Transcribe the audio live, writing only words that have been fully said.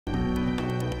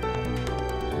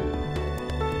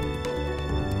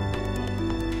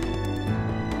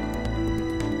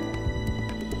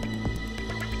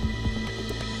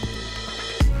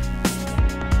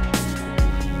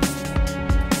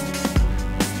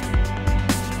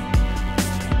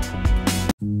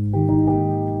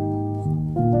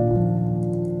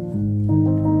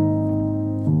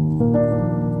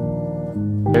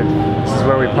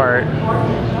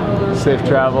Safe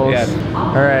travels. Yeah.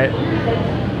 All right.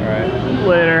 All right.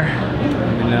 Later.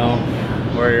 Let me know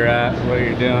where you're at, what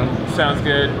you're doing. Sounds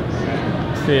good.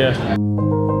 See ya.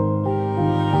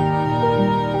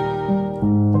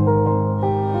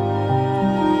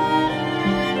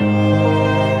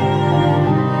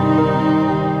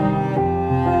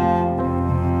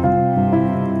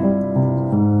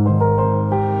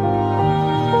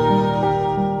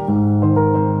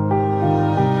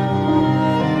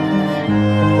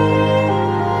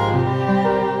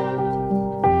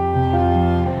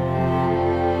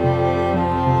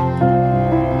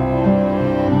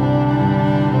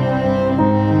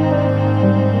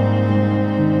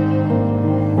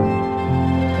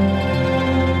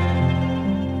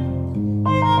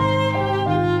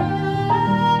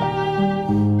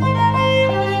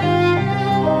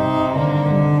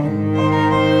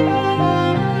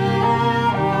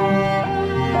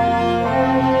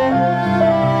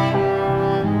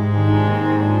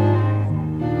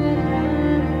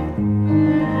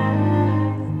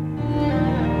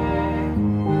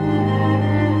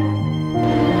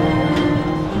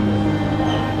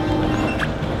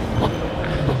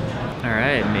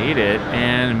 Made it,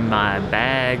 and my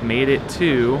bag made it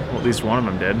too. Well, at least one of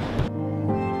them did.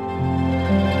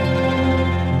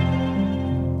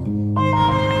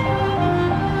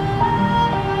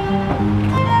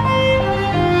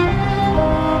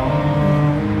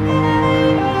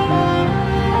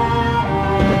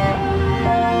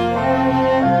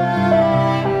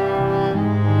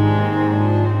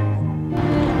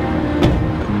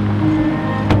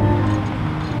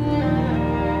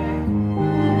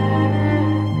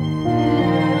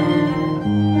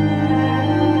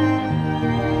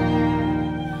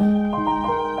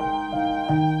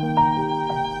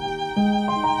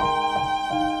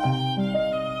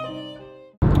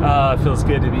 It feels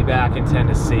good to be back in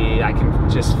Tennessee. I can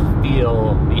just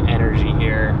feel the energy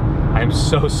here. I'm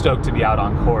so stoked to be out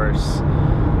on course.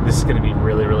 This is gonna be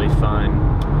really, really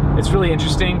fun. It's really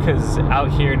interesting because out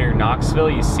here near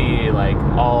Knoxville, you see like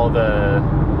all the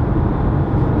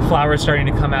flowers starting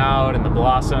to come out and the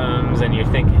blossoms, and you're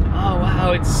thinking, oh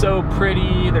wow, it's so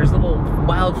pretty. There's little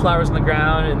wildflowers on the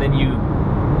ground, and then you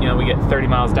know, we get 30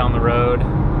 miles down the road,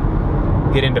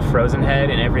 get into Frozen Head,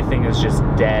 and everything is just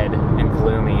dead and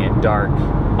gloomy and dark,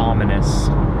 ominous.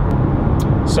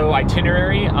 So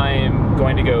itinerary, I am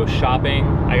going to go shopping.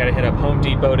 I gotta hit up Home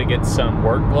Depot to get some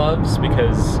work gloves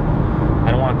because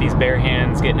I don't want these bare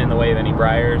hands getting in the way of any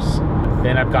briars.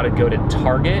 Then I've got to go to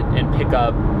Target and pick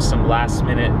up some last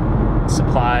minute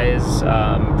supplies.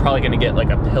 Probably gonna get like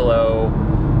a pillow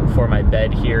for my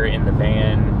bed here in the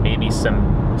van, maybe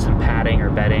some padding or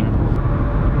bedding.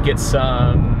 Get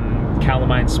some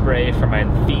calamine spray for my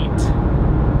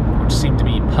feet, which seem to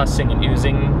be pussing and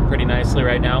oozing pretty nicely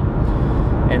right now.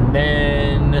 And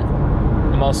then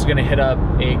I'm also gonna hit up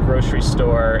a grocery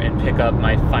store and pick up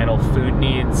my final food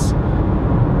needs,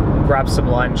 grab some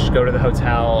lunch, go to the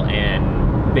hotel,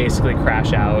 and basically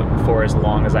crash out for as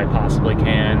long as I possibly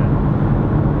can.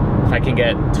 If I can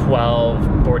get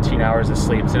 12, 14 hours of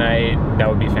sleep tonight, that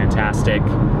would be fantastic.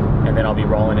 And then I'll be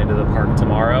rolling into the park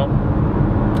tomorrow.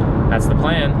 That's the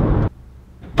plan.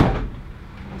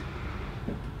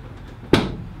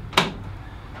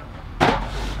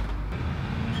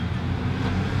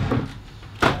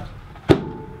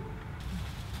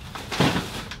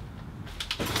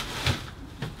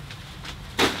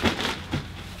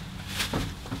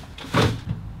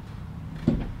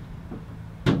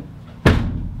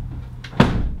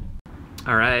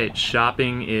 All right,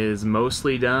 shopping is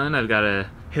mostly done. I've got to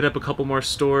hit up a couple more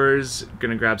stores,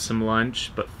 gonna grab some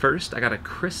lunch, but first I gotta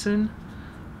christen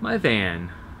my van.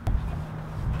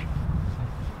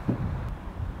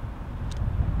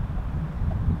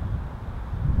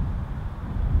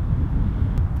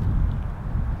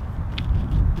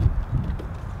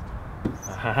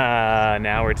 Haha,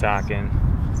 now we're talking.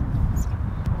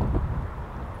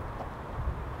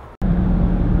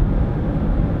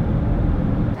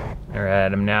 All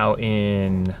right, I'm now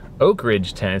in Oak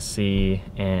Ridge, Tennessee,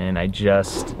 and I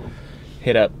just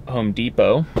hit up Home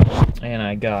Depot, and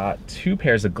I got 2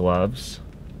 pairs of gloves.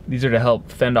 These are to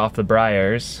help fend off the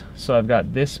briars. So I've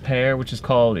got this pair, which is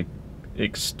called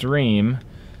Extreme,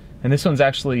 and this one's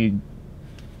actually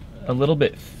a little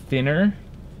bit thinner.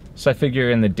 So I figure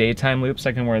in the daytime loops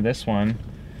I can wear this one.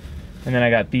 And then I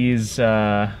got these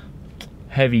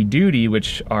heavy duty,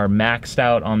 which are maxed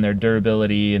out on their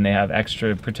durability and they have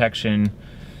extra protection.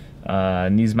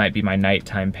 And these might be my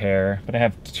nighttime pair, but I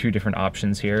have 2 different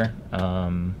options here.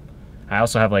 I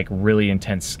also have like really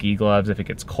intense ski gloves if it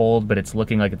gets cold, but it's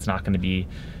looking like it's not going to be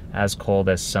as cold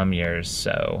as some years.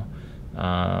 So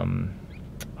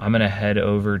I'm gonna head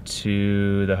over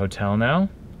to the hotel now.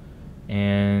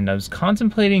 And I was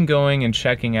contemplating going and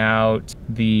checking out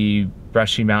the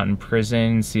Brushy Mountain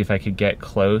prison, see if I could get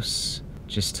close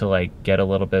just to like get a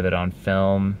little bit of it on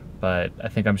film. But I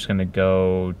think I'm just gonna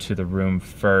go to the room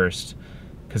first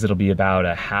because it'll be about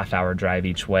a half-hour drive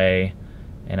each way.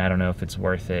 And I don't know if it's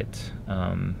worth it.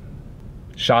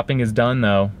 Shopping is done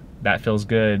though. That feels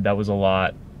good. That was a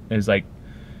lot. It was like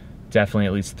definitely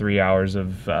at least 3 hours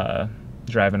of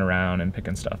driving around and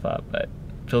picking stuff up, but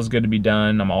feels good to be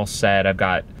done. I'm all set. I've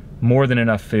got more than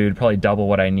enough food, probably double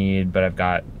what I need, but I've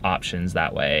got options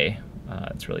that way.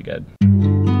 It's really good.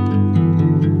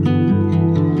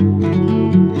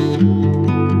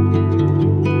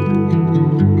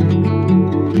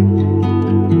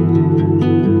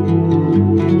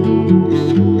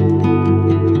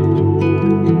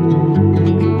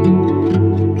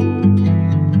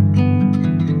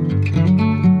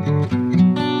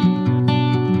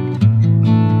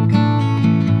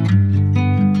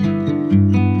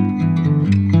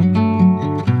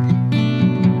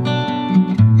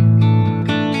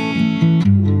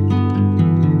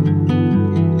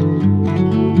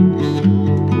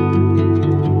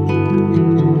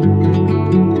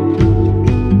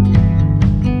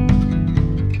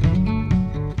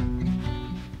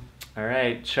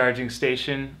 Charging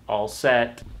station all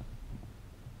set.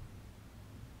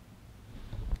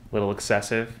 Little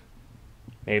excessive,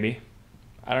 maybe.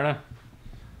 I don't know.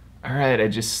 All right, I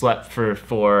just slept for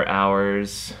 4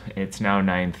 hours. It's now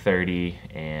 9:30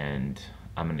 and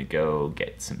I'm gonna go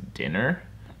get some dinner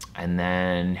and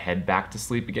then head back to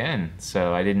sleep again.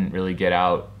 So I didn't really get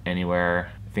out anywhere.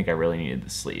 I think I really needed the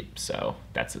sleep, so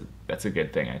that's a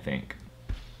good thing, I think.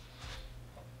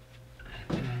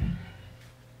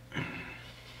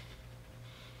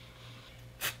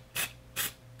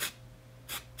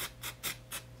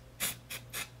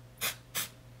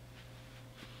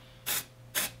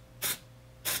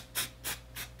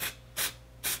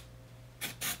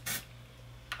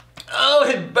 Oh,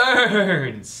 it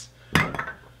burns!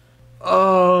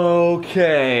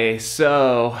 Okay,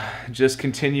 so just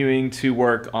continuing to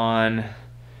work on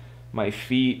my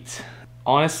feet.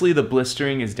 Honestly, the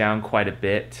blistering is down quite a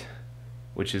bit,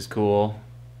 which is cool,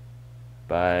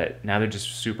 but now they're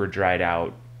just super dried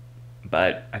out.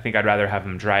 But I think I'd rather have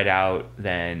them dried out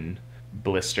than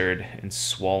blistered and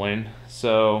swollen.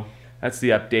 So that's the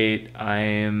update.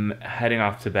 I'm heading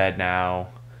off to bed now.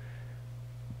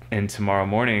 And tomorrow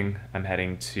morning, I'm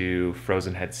heading to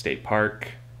Frozen Head State Park.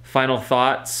 Final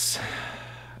thoughts.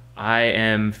 I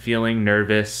am feeling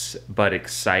nervous, but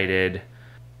excited.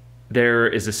 There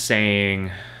is a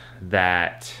saying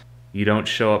that you don't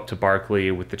show up to Barkley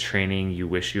with the training you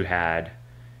wish you had.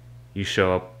 You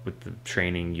show up with the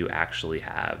training you actually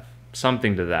have.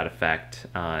 Something to that effect.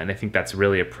 And I think that's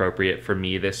really appropriate for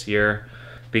me this year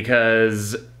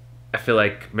because I feel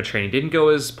like my training didn't go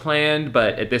as planned,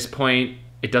 but at this point,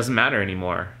 it doesn't matter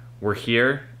anymore. We're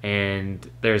here and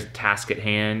there's a task at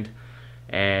hand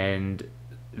and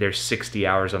there's 60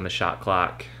 hours on the shot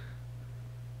clock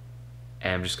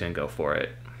and I'm just gonna go for it.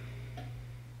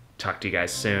 Talk to you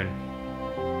guys soon.